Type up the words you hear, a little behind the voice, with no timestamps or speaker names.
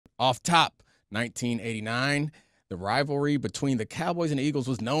Off top, 1989, the rivalry between the Cowboys and the Eagles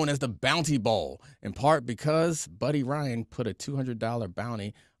was known as the Bounty Bowl, in part because Buddy Ryan put a $200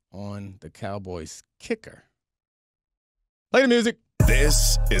 bounty on the Cowboys kicker. Play the music.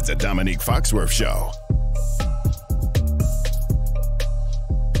 This is the Domonique Foxworth Show.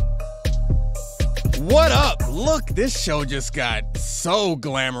 What up? Look, this show just got so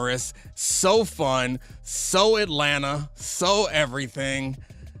glamorous, so fun, so Atlanta, so everything.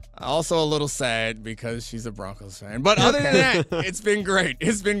 Also a little sad because she's a Broncos fan. But other than that, it's been great.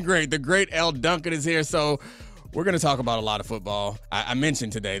 It's been great. The great Elle Duncan is here, so we're going to talk about a lot of football. I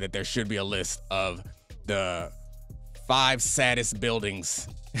mentioned today that there should be a list of the 5 saddest buildings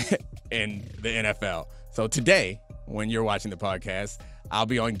in the NFL. So today, when you're watching the podcast, I'll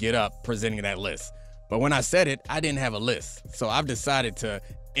be on Get Up presenting that list. But when I said it, I didn't have a list. So I've decided to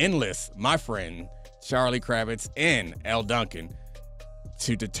enlist my friend Charlie Kravitz and Elle Duncan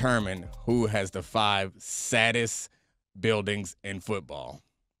to determine who has the 5 saddest buildings in football.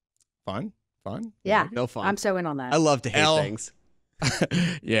 Fun? Yeah. No fun. I'm so in on that. I love to hate things.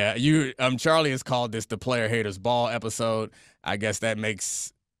 Yeah, Charlie has called this the Player Haters Ball episode. I guess that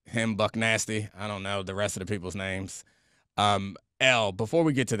makes him Buck Nasty. I don't know the rest of the people's names. Elle, before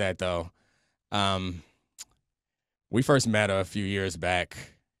we get to that though, we first met a few years back.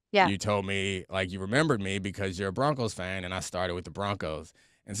 Yeah. You told me, like, you remembered me because you're a Broncos fan, and I started with the Broncos.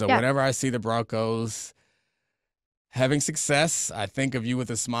 And so whenever I see the Broncos having success, I think of you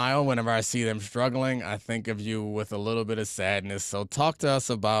with a smile. Whenever I see them struggling, I think of you with a little bit of sadness. So talk to us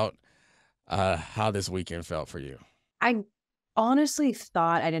about how this weekend felt for you. I honestly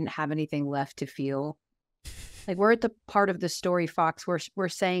thought I didn't have anything left to feel. Like, we're at the part of the story, Fox, where we're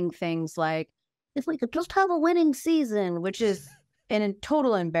saying things like, if we could just have a winning season, which is a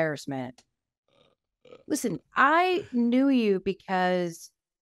total embarrassment. Listen, I knew you because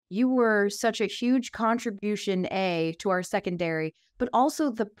you were such a huge contribution, to our secondary, but also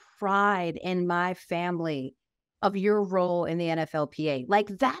the pride in my family of your role in the NFLPA. Like,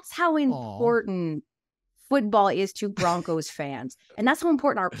 that's how important football is to Broncos fans. And that's how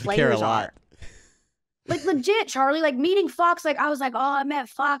important our players are. Like, legit, Charlie, like, meeting Fox, like, I was like, oh, I met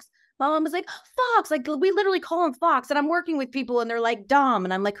Fox. My mom was like, Fox, like, we literally call him Fox. And I'm working with people and they're like, Dom.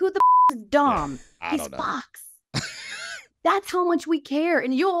 And I'm like, who the is Dom? He's Fox. That's how much we care.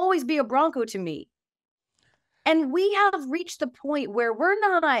 And you'll always be a Bronco to me. And we have reached the point where we're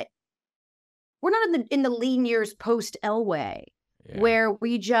not in the lean years post Elway, where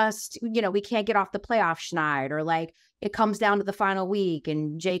we just, we can't get off the playoff schneid, or like it comes down to the final week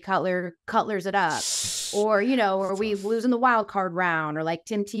and Jay Cutler's it up, or, or we lose in the wild card round, or like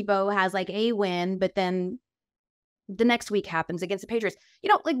Tim Tebow has like a win, but then the next week happens against the Patriots.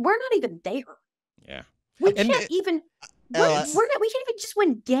 Like, we're not even there. Yeah. We can't even just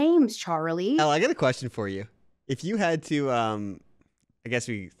win games, Charlie. Elle, I got a question for you. If you had to,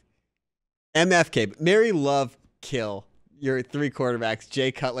 MFK, marry, love, kill your 3 quarterbacks,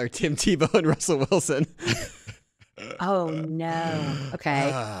 Jay Cutler, Tim Tebow, and Russell Wilson. Oh, no.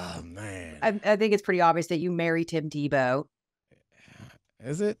 Okay. Oh, man. I think it's pretty obvious that you marry Tim Tebow.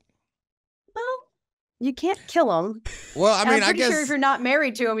 Is it? Well, you can't kill him. Well, I mean, I'm pretty sure if you're not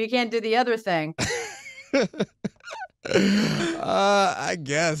married to him, you can't do the other thing. I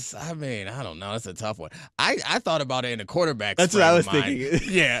guess. I mean, I don't know. That's a tough one. I thought about it in the quarterback. That's what I was thinking.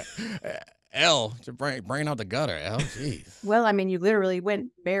 Yeah. Elle, bring out the gutter, Elle. Jeez. Well, I mean, you literally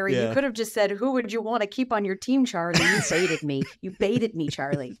went marry. Yeah. You could have just said, who would you want to keep on your team, Charlie? You baited me. You baited me,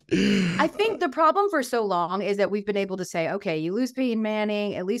 Charlie. I think the problem for so long is that we've been able to say, okay, you lose Peyton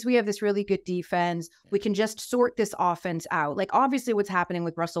Manning. At least we have this really good defense. We can just sort this offense out. Like, obviously what's happening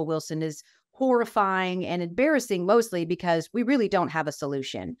with Russell Wilson is horrifying and embarrassing, mostly because we really don't have a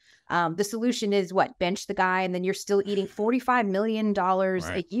solution. The solution is bench the guy, and then you're still eating $45 million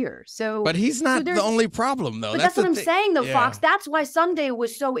a year. So, but he's not the only problem, though. But that's what I'm saying, though, Fox. That's why Sunday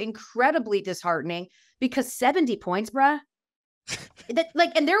was so incredibly disheartening, because 70 points, bruh.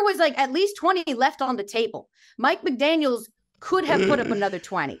 And there was at least 20 left on the table. Mike McDaniels could have put up another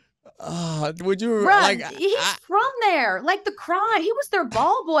 20. Would you? Bruh, he's from there. Like the cry, he was their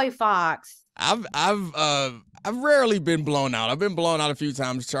ball boy, Fox. I've rarely been blown out. I've been blown out a few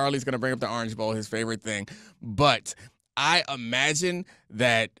times. Charlie's gonna bring up the Orange Bowl, his favorite thing. But I imagine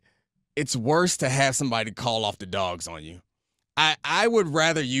that it's worse to have somebody call off the dogs on you. I would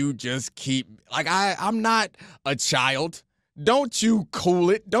rather you just keep I'm not a child. Don't you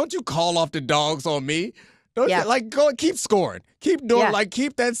cool it. Don't you call off the dogs on me. Don't you, go keep scoring. Keep doing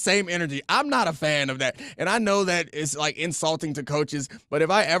keep that same energy. I'm not a fan of that. And I know that it's insulting to coaches, but if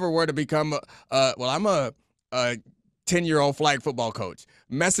I ever were to become I'm a 10-year-old flag football coach.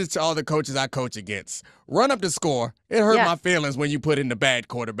 Message to all the coaches I coach against. Run up the score. It hurt my feelings when you put in the bad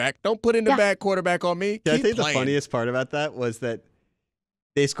quarterback. Don't put in the bad quarterback on me. Yeah, Keep I think playing. the funniest part about that was that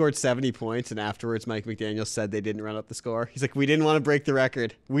they scored 70 points, and afterwards Mike McDaniel said they didn't run up the score. He's like, we didn't want to break the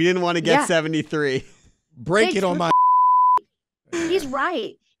record. We didn't want to get 73. Break it on my... He's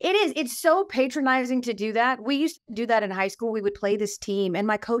right. It is. It's so patronizing to do that. We used to do that in high school. We would play this team, and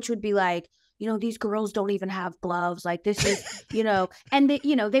my coach would be like, these girls don't even have gloves. Like, this is, and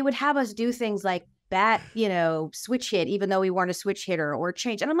they would have us do things like bat, switch hit, even though we weren't a switch hitter, or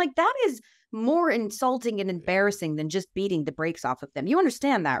change. And I'm like, that is more insulting and embarrassing than just beating the brakes off of them. You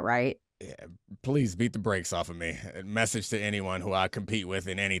understand that, right? Yeah, please beat the brakes off of me. Message to anyone who I compete with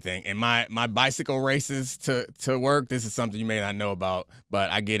in anything. In my bicycle races to work, this is something you may not know about, but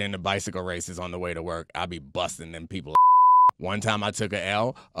I get into bicycle races on the way to work. I be busting them people. One time I took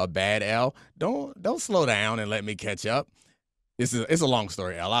a bad L. Don't slow down and let me catch up. It's a long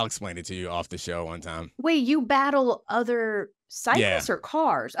story, L. I'll explain it to you off the show one time. Wait, you battle other cyclists or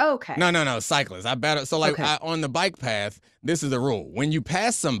cars? Okay. No, cyclists. I battle. So on the bike path, this is the rule. When you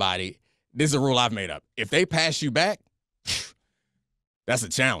pass somebody, this is a rule I've made up. If they pass you back, that's a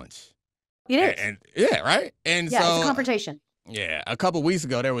challenge. It is. And yeah, right? And so it's a confrontation. Yeah, a couple weeks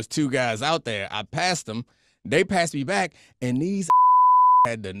ago, there was 2 guys out there. I passed them. They passed me back, and these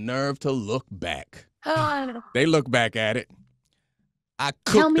had the nerve to look back. They look back at it. I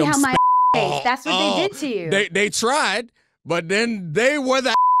cooked Tell me them how my tastes. That's what they did to you. They tried, but then they were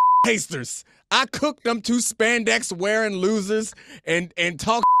the tasters. I cooked them 2 spandex wearing losers and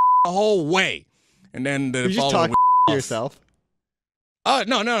talked the whole way. And then the you just following talking to yourself? Oh,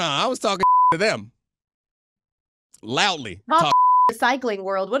 no. I was talking to them. Loudly. The cycling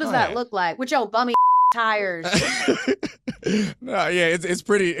world. What does that look like? With your bummy tires. No, yeah, it's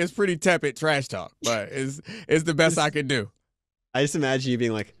pretty tepid trash talk, but it's the best I could do. I just imagine you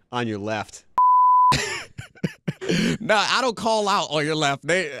being like, on your left. No, I don't call out on your left.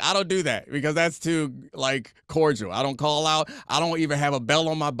 I don't do that because that's too cordial. I don't call out. I don't even have a bell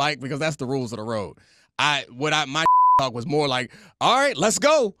on my bike because that's the rules of the road. My talk was more like, all right, let's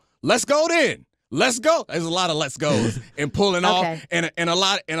go. Let's go then. Let's go. There's a lot of let's goes and pulling off and a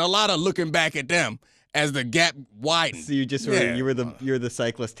lot of looking back at them as the gap widened. So you were the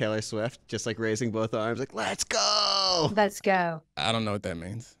cyclist Taylor Swift, just like raising both arms, like, let's go. Let's go. I don't know what that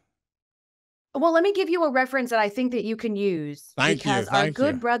means. Well, let me give you a reference that I think that you can use. Because our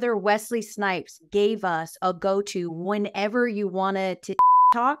good brother Wesley Snipes gave us a go-to whenever you wanted to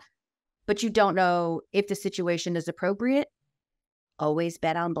talk, but you don't know if the situation is appropriate. Always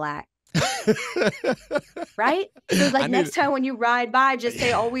bet on black. Right? So next time when you ride by, just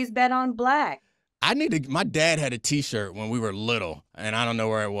say always bet on black. My dad had a T-shirt when we were little, and I don't know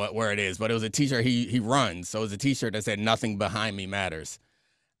where it is, but it was a T-shirt. He runs, so it was a T-shirt that said "Nothing behind me matters,"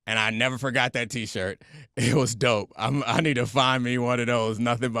 and I never forgot that T-shirt. It was dope. I need to find me one of those.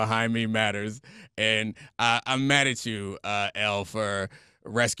 Nothing behind me matters, and I'm mad at you, Elle, for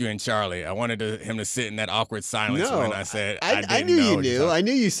rescuing Charlie. I wanted him to sit in that awkward silence when I said I knew you knew. I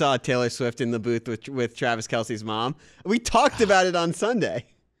knew you saw Taylor Swift in the booth with Travis Kelce's mom. We talked about it on Sunday.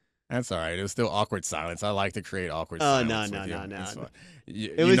 That's all right. It was still awkward silence. I like to create awkward silence. Oh, no.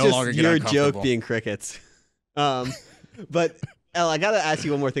 It was just your joke being crickets. But, Elle, I got to ask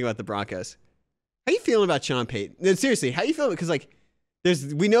you one more thing about the Broncos. How you feeling about Sean Payton? No, seriously, how you feeling?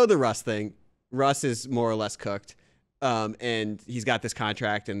 Because, we know the Russ thing. Russ is more or less cooked. And he's got this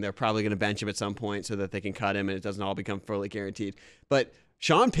contract, and they're probably going to bench him at some point so that they can cut him, and it doesn't all become fully guaranteed. But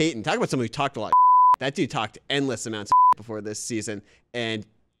Sean Payton, talk about somebody who talked a lot of that dude talked endless amounts of before this season, and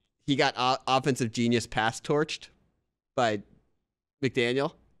he got offensive genius pass torched by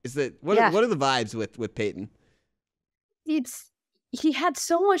McDaniel. What are the vibes with Peyton? He had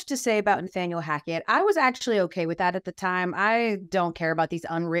so much to say about Nathaniel Hackett. I was actually okay with that at the time. I don't care about these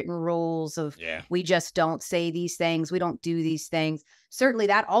unwritten rules of we just don't say these things. We don't do these things. Certainly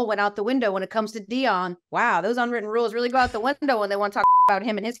that all went out the window when it comes to Dion. Wow, those unwritten rules really go out the window when they want to talk about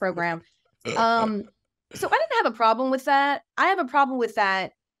him and his program. So I didn't have a problem with that. I have a problem with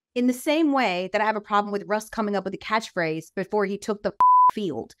that in the same way that I have a problem with Russ coming up with a catchphrase before he took the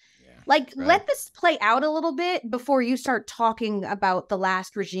field. Let this play out a little bit before you start talking about the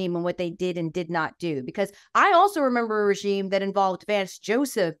last regime and what they did and did not do. Because I also remember a regime that involved Vance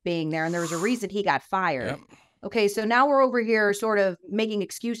Joseph being there, and there was a reason he got fired. Yep. Okay, so now we're over here sort of making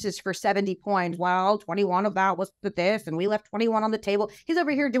excuses for 70 points. Well, 21 of that was this, and we left 21 on the table. He's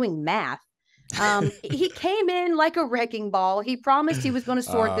over here doing math. He came in like a wrecking ball. He promised he was going to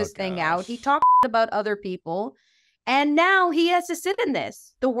sort this thing out. He talked about other people. And now he has to sit in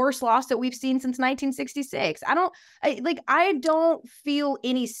this, the worst loss that we've seen since 1966. I don't feel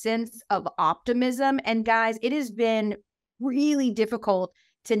any sense of optimism. And guys, it has been really difficult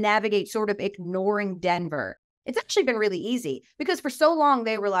to navigate sort of ignoring Denver. It's actually been really easy because for so long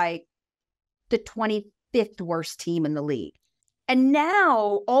they were like the 25th worst team in the league. And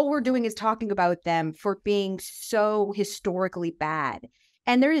now all we're doing is talking about them for being so historically bad.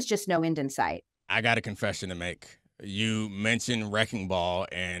 And there is just no end in sight. I got a confession to make. You mentioned Wrecking Ball,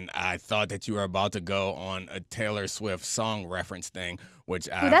 and I thought that you were about to go on a Taylor Swift song reference thing, which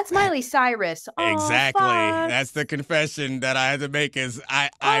that's Miley Cyrus. Exactly. Fuck. That's the confession that I had to make. Is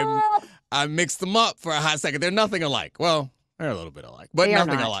I mixed them up for a hot second. They're nothing alike. Well, they're a little bit alike, but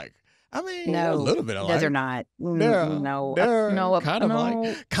nothing alike. I mean, no, a little bit alike. They're not. They're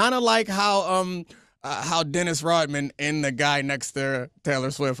kind of like how Dennis Rodman and the guy next to Taylor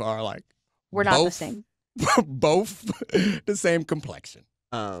Swift are like. We're not the same. Both the same complexion.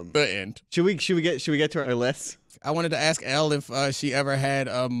 The end. Should we get to our list? I wanted to ask Elle if she ever had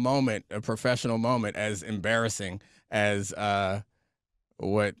a professional moment as embarrassing as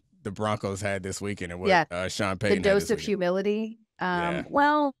what the Broncos had this weekend and what Sean Payton the had dose this of weekend. humility.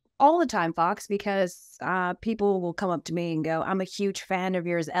 Well, all the time, Fox, because people will come up to me and go, "I'm a huge fan of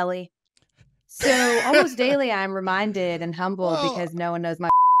yours, Ellie." So almost daily, I'm reminded and humbled because no one knows my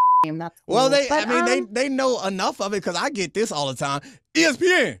name. That's cool. Well, they know enough of it because I get this all the time.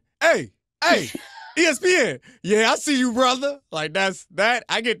 ESPN, hey, ESPN. Yeah, I see you, brother. Like that.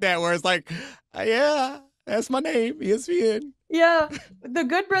 I get that where it's like, yeah, that's my name, ESPN. Yeah, the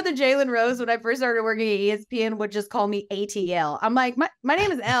good brother Jalen Rose, when I first started working at ESPN, would just call me ATL. I'm like, my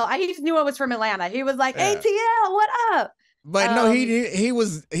name is Elle. He just knew I was from Atlanta. He was like, ATL, what up? But no, he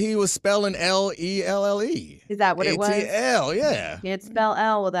was spelling LELLE. Is that what it was? ATL, yeah. You can't spell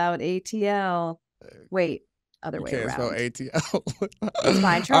L without ATL. Wait, other way around. Spell ATL. It's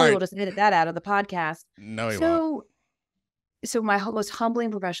fine. Charlie will just edit that out of the podcast. No, he won't. So my most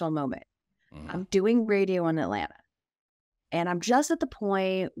humbling professional moment. I'm doing radio in Atlanta. And I'm just at the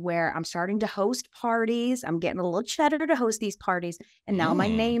point where I'm starting to host parties. I'm getting a little cheddar to host these parties. And now my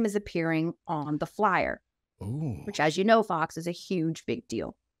name is appearing on the flyer. Ooh. Which, as you know, Fox, is a huge, big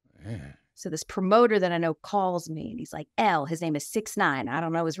deal. Yeah. So this promoter that I know calls me and he's like, Elle, his name is 6'9". I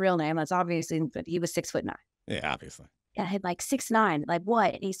don't know his real name. That's obviously, but he was 6'9". Yeah, obviously. And I had like 6'9". Like,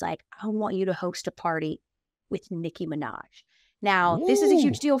 what? And he's like, I want you to host a party with Nicki Minaj. Now, this is a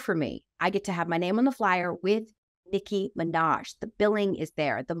huge deal for me. I get to have my name on the flyer with Nicki Minaj. The billing is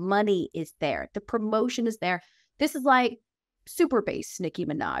there. The money is there. The promotion is there. This is like super bass Nicki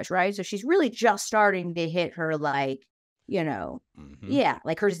Minaj, right? So she's really just starting to hit her like,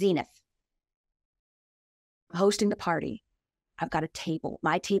 like her zenith. Hosting the party. I've got a table.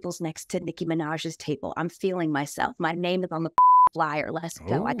 My table's next to Nicki Minaj's table. I'm feeling myself. My name is on the flyer. Let's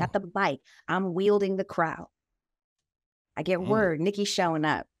go. I got the mic. I'm wielding the crowd. I get word. Nicki's showing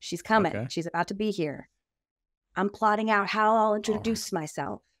up. She's coming. Okay. She's about to be here. I'm plotting out how I'll introduce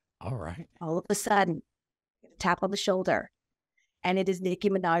myself. All right. All of a sudden, tap on the shoulder. And it is Nicki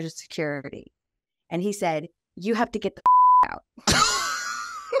Minaj's security. And he said, you have to get the out.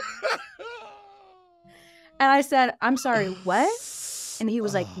 And I said, I'm sorry, what? And he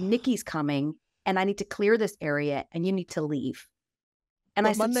was like, Nicki's coming and I need to clear this area and you need to leave. And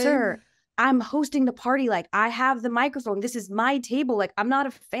I said, sir, I'm hosting the party. Like, I have the microphone. This is my table. Like, I'm not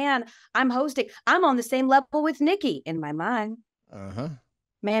a fan. I'm hosting. I'm on the same level with Nicki in my mind. Uh-huh.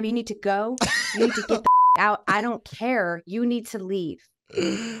 Ma'am, you need to go. You need to get the out. I don't care. You need to leave.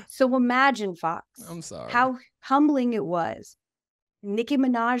 So imagine, Fox. I'm sorry. How humbling it was. Nicki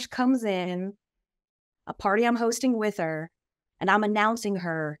Minaj comes in, a party I'm hosting with her, and I'm announcing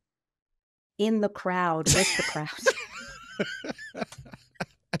her in the crowd with the crowd.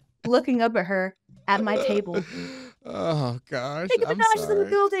 Looking up at her at my table. Oh, gosh. Nicki Minaj is in the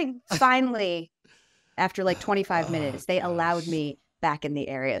building. Finally, after like 25 minutes, they allowed me back in the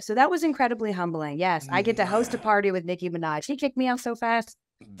area. So that was incredibly humbling. Yes, I get to host a party with Nicki Minaj. She kicked me out so fast.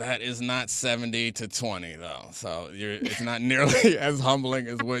 That is not 70-20, though. So it's not nearly as humbling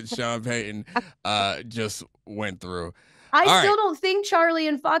as what Sean Payton just went through. I still don't think Charlie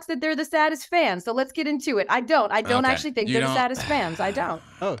and Fox that they're the saddest fans. So let's get into it. I don't actually think they're the saddest fans. I don't.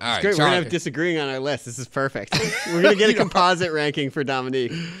 Oh, it's great. We're going to have disagreeing on our list. This is perfect. We're going to get a composite ranking for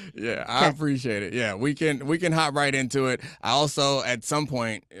Domonique. Yeah, I appreciate it. Yeah, we can hop right into it. I also, at some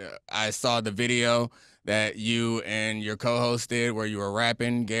point, I saw the video that you and your co-host did where you were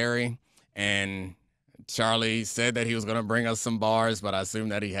rapping, Gary, and Charlie said that he was going to bring us some bars, but I assume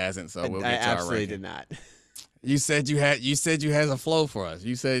that he hasn't. So we'll get to our ranking. I absolutely did not. You said you had a flow for us.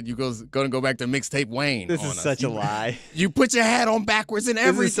 You said you gonna go back to mixtape Wayne. This is such a lie. You put your hat on backwards and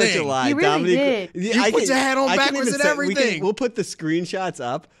everything. This is such a lie. You really did. You put your hat on backwards and everything. We'll put the screenshots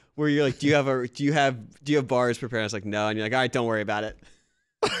up where you're like, do you have bars prepared? I was like, no, and you're like, all right, don't worry about it.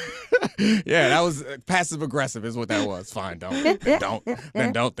 Yeah, that was passive aggressive, is what that was. Fine, don't.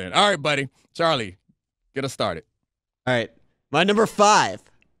 All right, buddy. Charlie, get us started. All right, my number 5,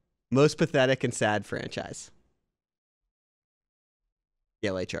 most pathetic and sad franchise. The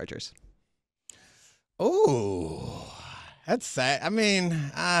LA Chargers. Oh, that's sad. I mean,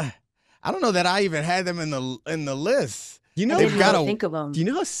 I don't know that I even had them in the list. You know, think of them. Do you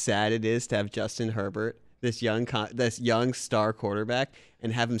know how sad it is to have Justin Herbert, this young star quarterback,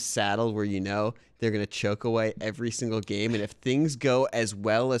 and have him saddled where they're going to choke away every single game, and if things go as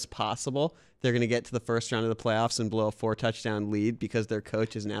well as possible, they're going to get to the first round of the playoffs and blow a 4-touchdown lead because their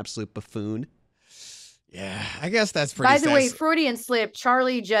coach is an absolute buffoon. Yeah, I guess that's pretty By sad. the way, Freudian slip,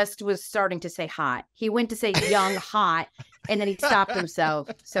 Charlie just was starting to say hot. He went to say young hot, and then he stopped himself.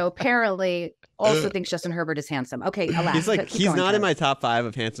 So apparently also thinks Justin Herbert is handsome. Okay, alas. He's not in my top 5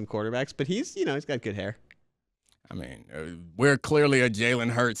 of handsome quarterbacks, but he's got good hair. I mean, we're clearly a Jalen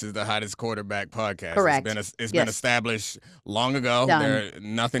Hurts is the hottest quarterback podcast. Correct. It's been established long ago. Done. There's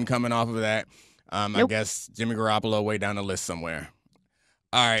nothing coming off of that. Nope. I guess Jimmy Garoppolo way down the list somewhere.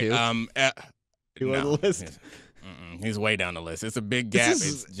 All right. Two on the list. He's way down the list. It's a big gap.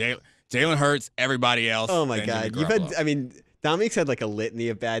 It's Jalen Hurts, everybody else. Oh my God. Garoppolo. Dominique's had like a litany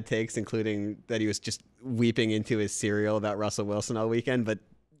of bad takes, including that he was just weeping into his cereal about Russell Wilson all weekend, but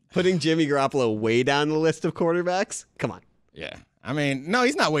putting Jimmy Garoppolo way down the list of quarterbacks? Come on. Yeah. I mean, no,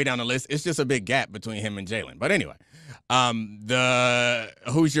 he's not way down the list. It's just a big gap between him and Jalen. But anyway,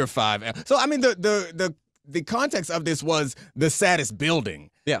 who's your 5? So I mean, the context of this was the saddest building.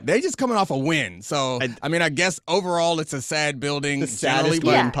 Yeah. They just coming off a win. So I guess overall it's a sad building. The saddest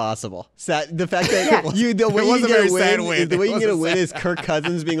win possible. The fact that the way you get a win is Kirk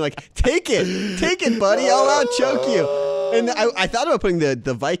Cousins being like, take it, buddy, I'll out-choke you. And I thought about putting the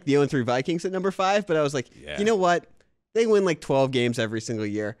 0-3 Vikings at number 5, but I was like, you know what? They win like 12 games every single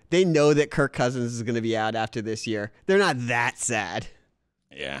year. They know that Kirk Cousins is going to be out after this year. They're not that sad.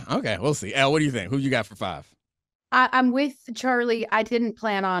 Yeah. Okay. We'll see. Elle, what do you think? Who you got for 5? I'm with Charlie. I didn't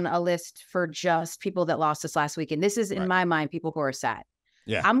plan on a list for just people that lost us last weekend. This is, in my mind, people who are sad.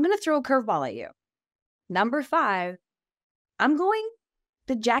 Yeah. I'm going to throw a curveball at you. Number 5, I'm going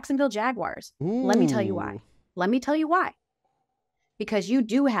the Jacksonville Jaguars. Ooh. Let me tell you why. Because you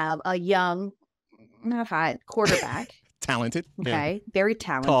do have a young, not hot, quarterback. Talented. Okay. Yeah. Very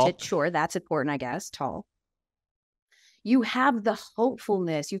talented. Tall. Sure. That's important, I guess. Tall. You have the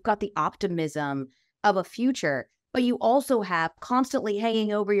hopefulness. You've got the optimism of a future, but you also have constantly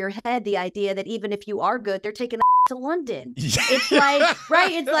hanging over your head the idea that even if you are good, they're taking to London. It's like,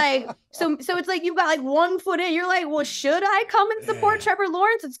 right? It's like, so it's like you've got like one foot in. You're like, well, should I come and support Trevor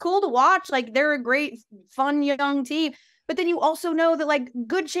Lawrence? It's cool to watch. Like, they're a great, fun, young team. But then you also know that like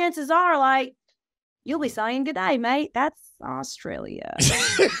good chances are like, you'll be saying goodbye, mate. That's Australia.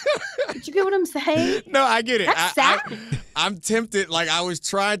 Did you get what I'm saying? No, I get it. That's sad. I'm tempted. Like, I was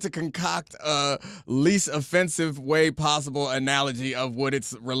trying to concoct a least offensive way possible analogy of what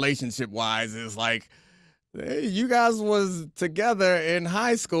it's relationship-wise is like. Hey, you guys was together in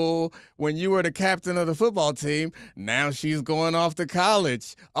high school when you were the captain of the football team. Now she's going off to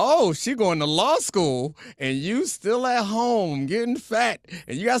college. Oh, she going to law school, and you still at home getting fat,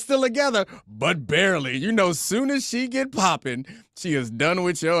 and you guys still together, but barely. Soon as she get popping, she is done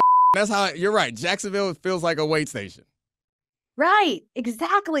with your. That's how. You're right. Jacksonville feels like a wait station. Right.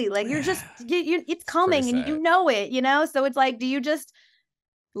 Exactly. Like you're just, it's coming and you know it, So it's like, do you just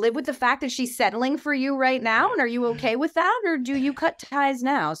live with the fact that she's settling for you right now? And are you okay with that? Or do you cut ties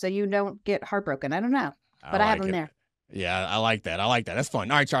now so you don't get heartbroken? I don't know. But I have him there. Yeah, I like that. That's fun.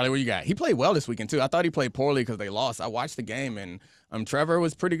 All right, Charlie, what you got? He played well this weekend, too. I thought he played poorly because they lost. I watched the game, and Trevor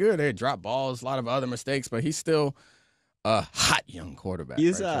was pretty good. They had dropped balls, a lot of other mistakes, but he's still a hot young quarterback.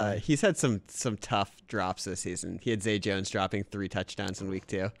 He's had some tough drops this season. He had Zay Jones dropping 3 touchdowns in week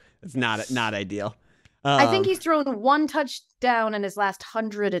 2. It's not ideal. I think he's thrown 1 touchdown in his last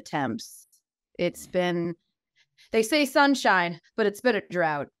 100 attempts. It's been, they say sunshine, but it's been a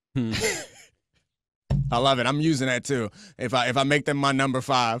drought. I love it. I'm using that too. If I make them my number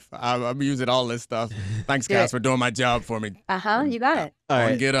 5, I'm using all this stuff. Thanks, guys, for doing my job for me. You got it. All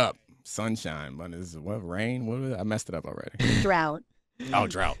right. Get up. Sunshine. But is what rain? What was it? I messed it up already. Drought. Oh,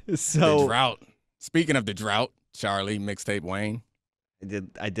 drought. So the drought. Speaking of the drought, Charlie, mixtape Wayne.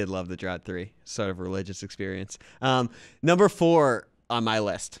 I did love the Drought 3, sort of religious experience. Number 4 on my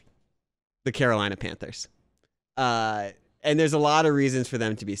list, the Carolina Panthers. And there's a lot of reasons for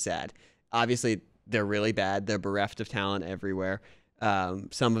them to be sad. Obviously, they're really bad. They're bereft of talent everywhere.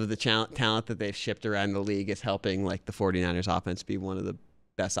 Some of the talent that they've shipped around the league is helping like the 49ers offense be one of the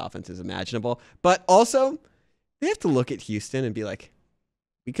best offenses imaginable. But also, they have to look at Houston and be like,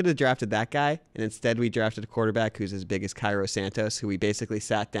 we could have drafted that guy, and instead we drafted a quarterback who's as big as Cairo Santos, who we basically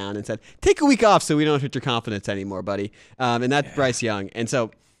sat down and said, take a week off so we don't hurt your confidence anymore, buddy. And that's Bryce Young. And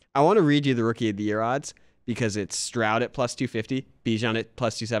so I want to read you the Rookie of the Year odds, because it's Stroud at plus 250, Bijan at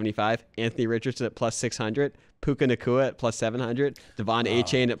plus 275, Anthony Richardson at plus 600, Puka Nacua at plus 700, Devon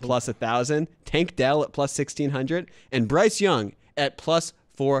Achane at plus 1,000, Tank Dell at plus 1,600, and Bryce Young at plus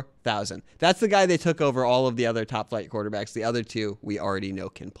 4,000. That's the guy they took over all of the other top flight quarterbacks. The other two we already know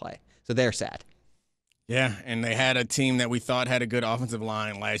can play. So they're sad. Yeah, and they had a team that we thought had a good offensive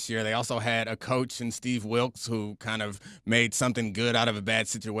line last year. They also had a coach in Steve Wilkes who kind of made something good out of a bad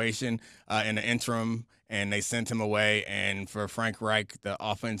situation in the interim, and they sent him away. And for Frank Reich, the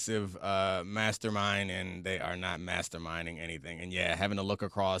offensive mastermind, and they are not masterminding anything. And, yeah, having to look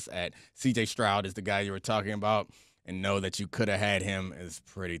across at C.J. Stroud is the guy you were talking about and know that you could have had him is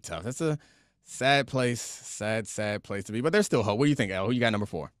pretty tough. That's a sad place, sad place to be. But there's still hope. What do you think, Elle? Who you got number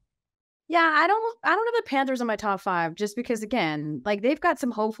 4? Yeah, I don't have the Panthers on my top 5 just because, again, like they've got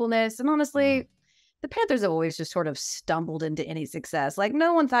some hopefulness. And honestly, the Panthers have always just sort of stumbled into any success. Like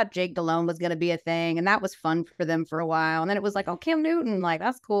no one thought Jake Delhomme was going to be a thing. And that was fun for them for a while. And then it was like, oh, Cam Newton, like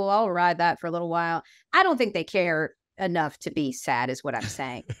that's cool. I'll ride that for a little while. I don't think they care enough to be sad is what I'm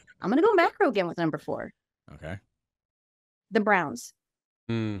saying. I'm going to go macro again with number 4. Okay. The Browns.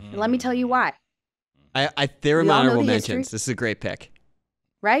 And let me tell you why. They're in my honorable mentions. This is a great pick.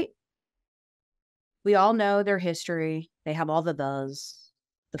 Right? We all know their history. They have all the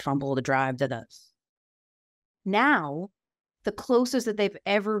fumble, the drive, the does. Now, the closest that they've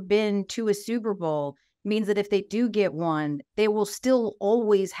ever been to a Super Bowl means that if they do get one, they will still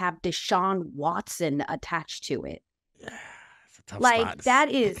always have Deshaun Watson attached to it. Yeah, it's a tough like, spot.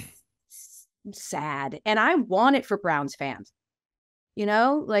 that is sad. And I want it for Browns fans. You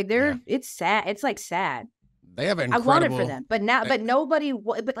know, like it's sad. It's like sad. They have an incredible. I want it for them, but now, but nobody.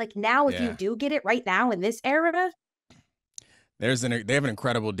 But like now, if you do get it right now in this era, they have an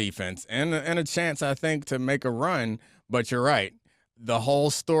incredible defense and a chance, I think, to make a run. But you're right, the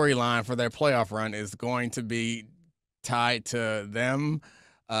whole storyline for their playoff run is going to be tied to them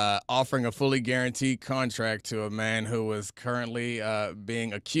offering a fully guaranteed contract to a man who was currently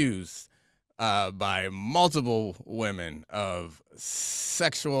being accused by multiple women of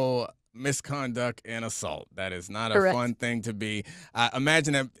sexual misconduct and assault. That is not a fun thing to be.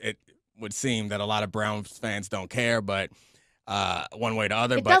 Imagine that it would seem that a lot of Browns fans don't care, but one way or the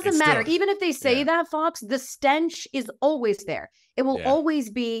other. It doesn't matter. Even if they say that, Fox, the stench is always there. It will always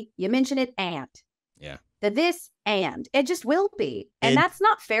be, you mention it, and. Yeah. And. It just will be. And that's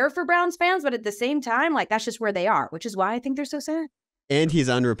not fair for Browns fans, but at the same time, like, that's just where they are, which is why I think they're so sad. And he's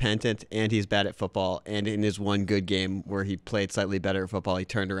unrepentant, and he's bad at football. And in his one good game where he played slightly better at football, he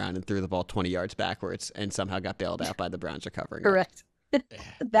turned around and threw the ball 20 yards backwards and somehow got bailed out by the Browns recovering. Correct.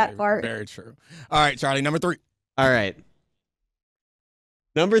 That part. Very true. All right, Charlie, number 3. All right.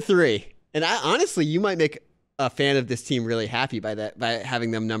 Number 3. And honestly, you might make a fan of this team really happy by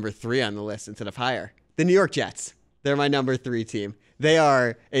having them number 3 on the list instead of higher. The New York Jets. They're my number 3 team. They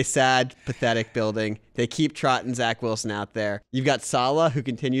are a sad, pathetic building. They keep trotting Zach Wilson out there. You've got Saleh, who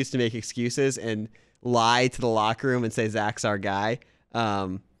continues to make excuses and lie to the locker room and say Zach's our guy.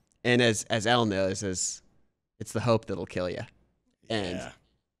 And as Elle knows, it's the hope that'll kill you. And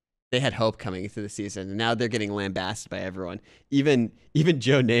they had hope coming into the season, and now they're getting lambasted by everyone. Even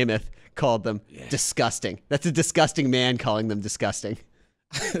Joe Namath called them disgusting. That's a disgusting man calling them disgusting.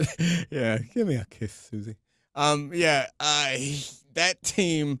 Yeah, give me a kiss, Susie. That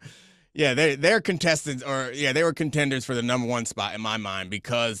team, they're contestants, they were contenders for the number 1 spot in my mind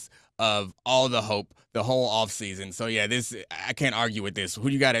because of all the hope, the whole offseason. So, I can't argue with this. Who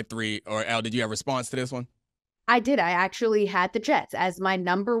you got at 3? Or, Elle, did you have a response to this one? I did. I actually had the Jets as my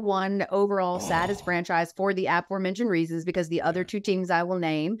number 1 overall saddest franchise for the aforementioned reasons, because the other 2 teams I will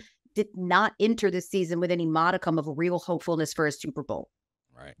name did not enter this season with any modicum of real hopefulness for a Super Bowl.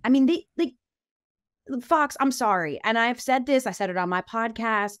 Right. I mean, Fox, I'm sorry. And I've said this, I said it on my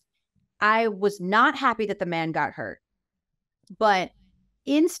podcast. I was not happy that the man got hurt. But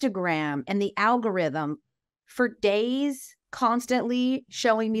Instagram and the algorithm for days constantly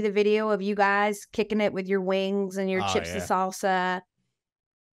showing me the video of you guys kicking it with your wings and your chips and salsa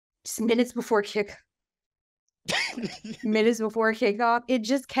just minutes before kickoff. It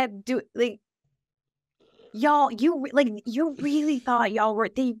just kept doing, like, y'all, you really thought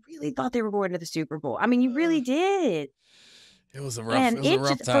they really thought they were going to the Super Bowl. I mean, you really did. It was a rough time.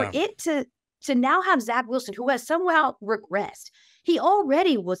 For it to now have Zach Wilson, who has somehow regressed. He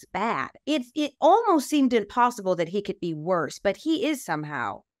already was bad. It almost seemed impossible that he could be worse, but he is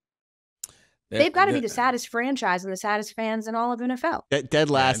somehow. They've got to be the saddest franchise and the saddest fans in all of NFL. Dead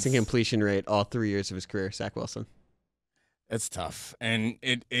last in completion rate all 3 years of his career, Zach Wilson. It's tough, and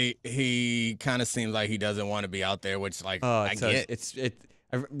he kind of seems like he doesn't want to be out there, which I get.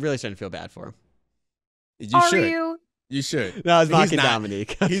 I'm really starting to feel bad for him. You should. No, I was mocking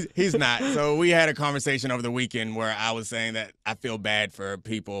Domonique. He's not. So we had a conversation over the weekend where I was saying that I feel bad for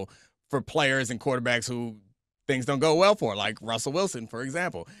players and quarterbacks who things don't go well for, like Russell Wilson, for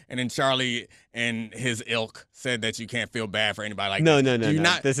example. And then Charlie and his ilk said that you can't feel bad for anybody like no.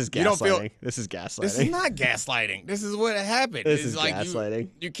 This is gaslighting. This is gaslighting. This is not gaslighting. This is what happened. This is like gaslighting.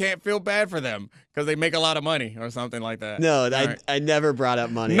 You can't feel bad for them because they make a lot of money or something like that. No, I never brought up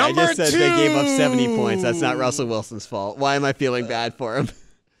money. I just said they gave up 70 points. That's not Russell Wilson's fault. Why am I feeling bad for him?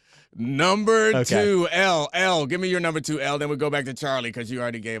 Number 2, L. Give me your number 2, L. Then we'll go back to Charlie because you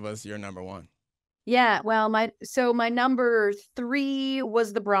already gave us your number 1. Yeah, well, my number 3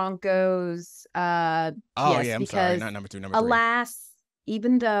 was the Broncos. I'm sorry, not number 2, number 3. Alas,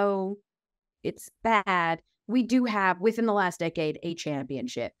 even though it's bad, we do have, within the last decade, a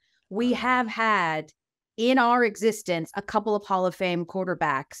championship. We have had, in our existence, a couple of Hall of Fame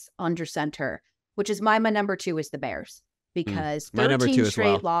quarterbacks under center, which is my number 2 is the Bears. Because 13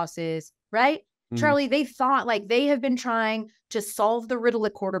 straight losses, right? Charlie, they thought they have been trying to solve the riddle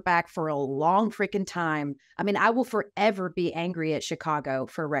at quarterback for a long freaking time. I mean, I will forever be angry at Chicago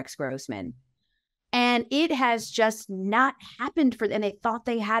for Rex Grossman. And it has just not happened and they thought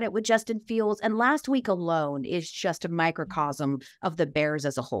they had it with Justin Fields. And last week alone is just a microcosm of the Bears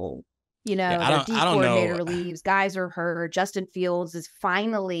as a whole. You know, their D coordinator leaves, guys are hurt. Justin Fields is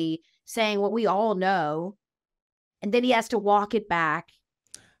finally saying what we all know. And then he has to walk it back.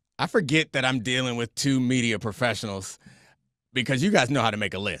 I forget that I'm dealing with 2 media professionals because you guys know how to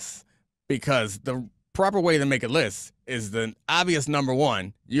make a list. Because the proper way to make a list is the obvious number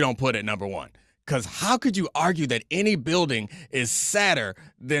 1. You don't put it number 1. Because how could you argue that any building is sadder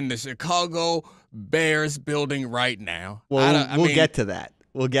than the Chicago Bears building right now? Well, we'll get to that.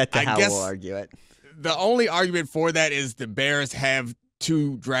 We'll get to how we'll argue it. The only argument for that is the Bears have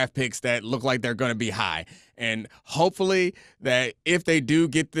 2 draft picks that look like they're going to be high. And hopefully that if they do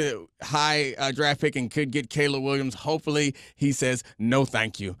get the high draft pick and could get Caleb Williams, hopefully he says no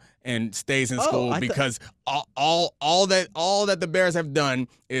thank you and stays in school because all that the Bears have done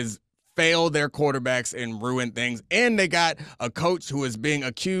is fail their quarterbacks and ruin things. And they got a coach who is being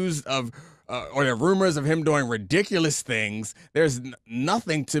accused of or there are rumors of him doing ridiculous things. There's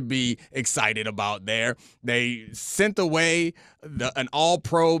nothing to be excited about there. They sent away an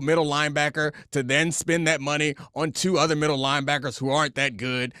all-pro middle linebacker to then spend that money on 2 other middle linebackers who aren't that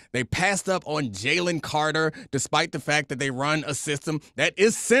good. They passed up on Jalen Carter, despite the fact that they run a system that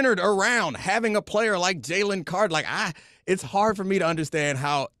is centered around having a player like Jalen Carter. It's hard for me to understand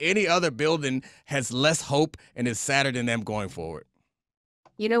how any other building has less hope and is sadder than them going forward.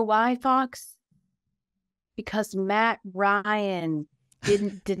 You know why, Fox? Because Matt Ryan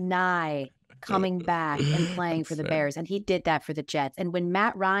didn't deny coming back and playing for the Bears, and he did that for the Jets. And when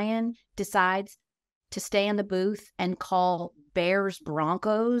Matt Ryan decides to stay in the booth and call Bears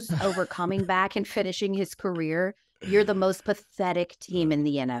Broncos over coming back and finishing his career, you're the most pathetic team in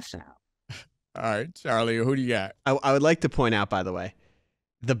the NFL. All right, Charlie, who do you got? I would like to point out, by the way,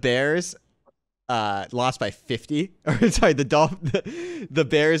 the Bears lost by 50. Sorry, the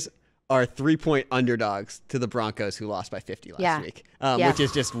Bears are 3-point underdogs to the Broncos, who lost by 50 last week, which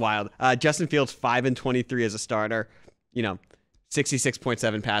is just wild. Justin Fields 5-23 as a starter.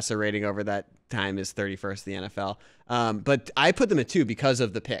 66.7 passer rating over that time is 31st in the NFL. But I put them at 2 because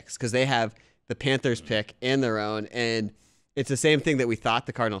of the picks, because they have the Panthers pick and their own, and it's the same thing that we thought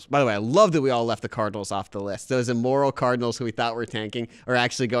the Cardinals. By the way, I love that we all left the Cardinals off the list. Those immoral Cardinals who we thought were tanking are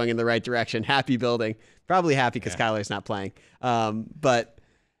actually going in the right direction. Happy building. Probably happy because Kyler's not playing. But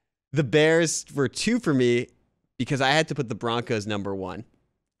the Bears were 2 for me because I had to put the Broncos number 1.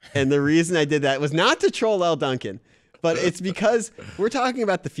 And the reason I did that was not to troll Elle Duncan, but it's because we're talking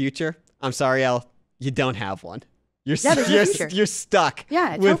about the future. I'm sorry, Elle, you don't have one. You're stuck with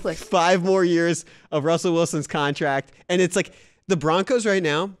hopeless. 5 more years of Russell Wilson's contract. And it's like the Broncos right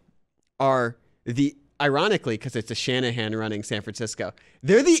now are ironically, because it's a Shanahan running San Francisco,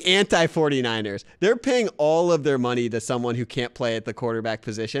 they're the anti-49ers. They're paying all of their money to someone who can't play at the quarterback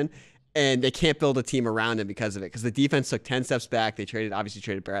position. and they can't build a team around him because of it. Because the defense took 10 steps back. They obviously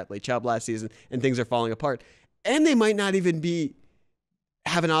traded Bradley Chubb last season, and things are falling apart. And they might not even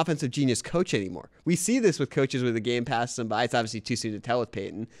have an offensive genius coach anymore. We see this with coaches where the game passes them by. It's obviously too soon to tell with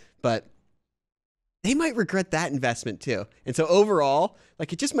Peyton, but they might regret that investment too. And so overall,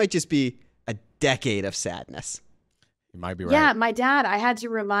 like, it just might just be a decade of sadness. You might be right. Yeah, my dad, I had to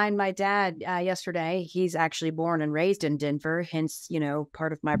remind my dad yesterday, he's actually born and raised in Denver, hence,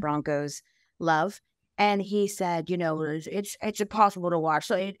 part of my Broncos love. And he said, it's impossible to watch.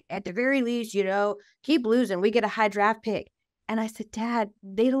 So at the very least, keep losing. We get a high draft pick. And I said, Dad,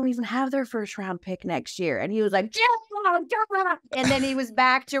 they don't even have their first round pick next year. And he was like, and then he was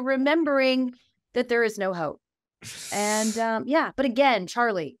back to remembering that there is no hope. And but again,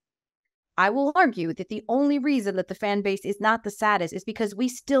 Charlie, I will argue that the only reason that the fan base is not the saddest is because we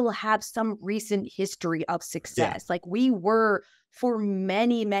still have some recent history of success. Like, we were for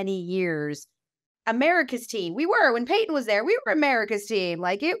many, many years America's team. We were, when Peyton was there, we were America's team.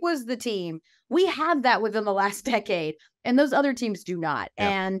 Like, it was the team. We have that within the last decade, and those other teams do not. Yeah.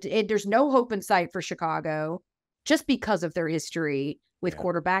 And there's no hope in sight for Chicago just because of their history with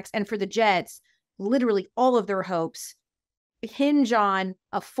quarterbacks. And for the Jets, literally all of their hopes hinge on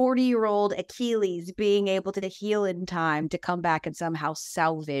a 40-year-old Achilles being able to heal in time to come back and somehow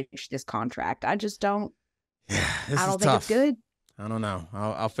salvage this contract. I just don't. Yeah, I don't think it's good. I don't know.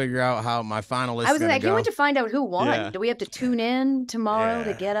 I'll figure out how my finalists. I can't wait to find out who won. Yeah. Do we have to tune in tomorrow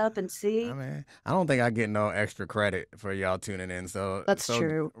to get up and see? I mean, I don't think I get no extra credit for y'all tuning in. So that's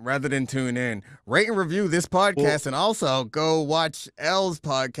true. Rather than tune in, rate and review this podcast, and also go watch Elle's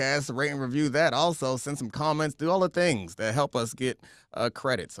podcast. Rate and review that. Also, send some comments. Do all the things that help us get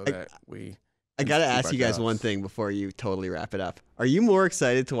credit, so that we. I gotta ask you guys one thing before you totally wrap it up. Are you more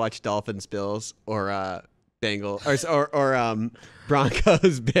excited to watch Dolphins Bills or Bengals or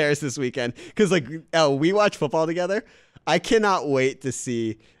Broncos Bears this weekend? Because we watch football together. I cannot wait to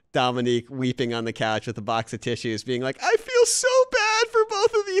see Domonique weeping on the couch with a box of tissues, being like, "I feel so bad for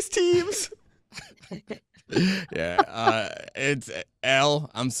both of these teams." It's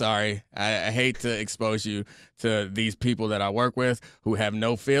Elle. I'm sorry. I hate to expose you to these people that I work with who have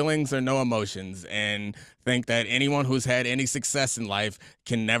no feelings or no emotions and think that anyone who's had any success in life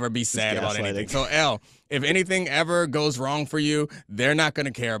can never be sad about anything. So, Elle, if anything ever goes wrong for you, they're not going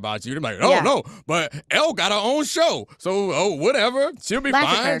to care about you. They're like, no, but Elle got her own show. So, whatever. She'll be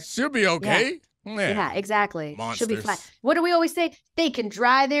fine. She'll be okay. Yeah, exactly. Monsters. She'll be fine. What do we always say? They can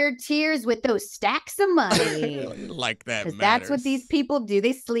dry their tears with those stacks of money. Like that matters. That's what these people do.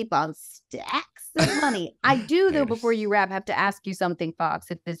 They sleep on stacks of money. I do, though, before you wrap, have to ask you something,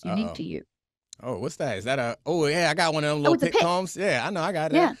 Fox, if it's unique to you. Oh, what's that? Is that I got one of them little pick combs. Yeah, I know. I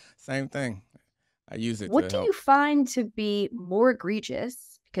got it. Yeah. Same thing. I use it. What do you find to be more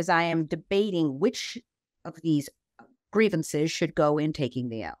egregious? Because I am debating which of these grievances should go in taking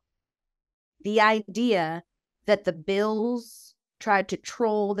the L. The idea that the Bills tried to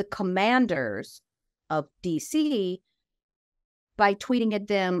troll the Commanders of D.C. by tweeting at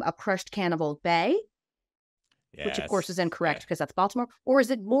them a crushed Cannibal Bay, which of course is incorrect because that's Baltimore. Or is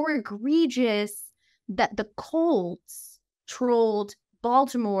it more egregious that the Colts trolled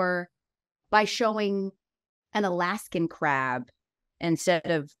Baltimore by showing an Alaskan crab instead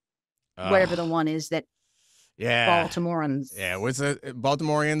of whatever the one is that Baltimoreans. Yeah, what's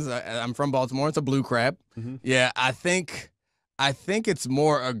Baltimoreans? I'm from Baltimore. It's a blue crab. Mm-hmm. Yeah, I think it's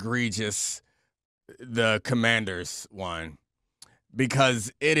more egregious, the Commanders one,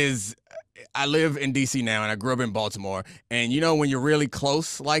 because it is. I live in D.C. now, and I grew up in Baltimore. And when you're really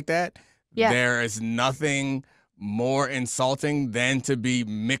close like that, there is nothing more insulting than to be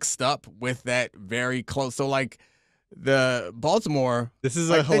mixed up with that very close. So, the Baltimore. This is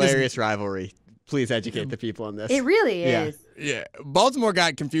a hilarious rivalry. Please educate the people on this. It really is. Yeah. Baltimore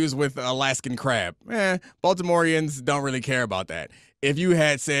got confused with Alaskan crab. Baltimoreans don't really care about that. If you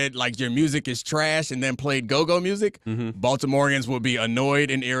had said, your music is trash and then played go-go music, Baltimoreans would be annoyed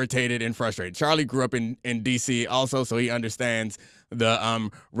and irritated and frustrated. Charlie grew up in D.C. also, so he understands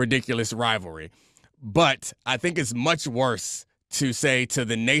the ridiculous rivalry. But I think it's much worse to say to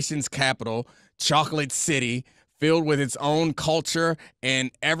the nation's capital, Chocolate City, filled with its own culture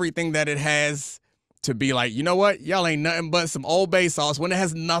and everything that it has, to be like, you know what? Y'all ain't nothing but some Old Bay sauce when it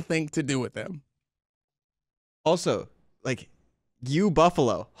has nothing to do with them. Also,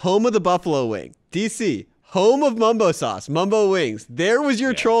 Buffalo, home of the Buffalo Wing. DC, home of Mumbo sauce, Mumbo Wings. There was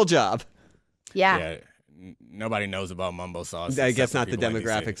your troll job. Yeah. nobody knows about mumbo sauce. I guess not the except for people in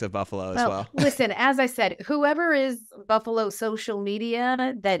DC. demographics of Buffalo as well. Listen, as I said, whoever is Buffalo social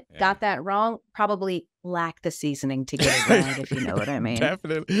media that got that wrong probably lacked the seasoning to get it right, if you know what I mean.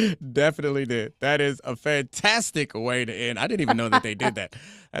 Definitely did. That is a fantastic way to end. I didn't even know that they did that.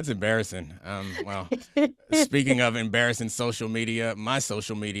 That's embarrassing. Well, speaking of embarrassing social media, my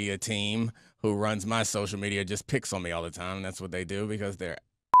social media team, who runs my social media, just picks on me all the time. That's what they do because they're.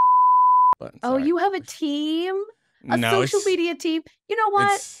 But, oh, you have a team? A No, social media team? You know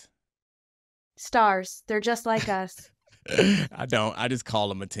what? It's, Stars. They're just like us. I don't. I just call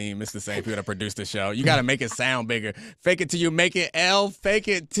them a team. It's the same people that produce the show. You got to make it sound bigger. Fake it till you make it, Elle. Fake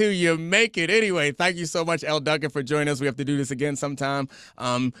it till you make it. Anyway, thank you so much, Elle Duncan, for joining us. We have to do this again sometime.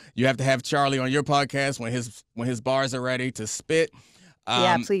 You have to have Charlie on your podcast when his bars are ready to spit.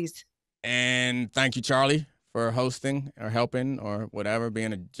 Yeah, please. And thank you, Charlie, for hosting or helping or whatever,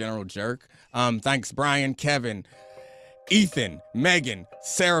 being a general jerk. Thanks, Brian, Kevin, Ethan, Megan,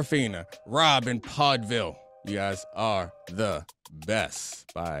 Serafina, Rob, and Podville. You guys are the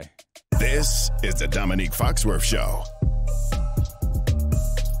best. Bye. This is the Domonique Foxworth Show.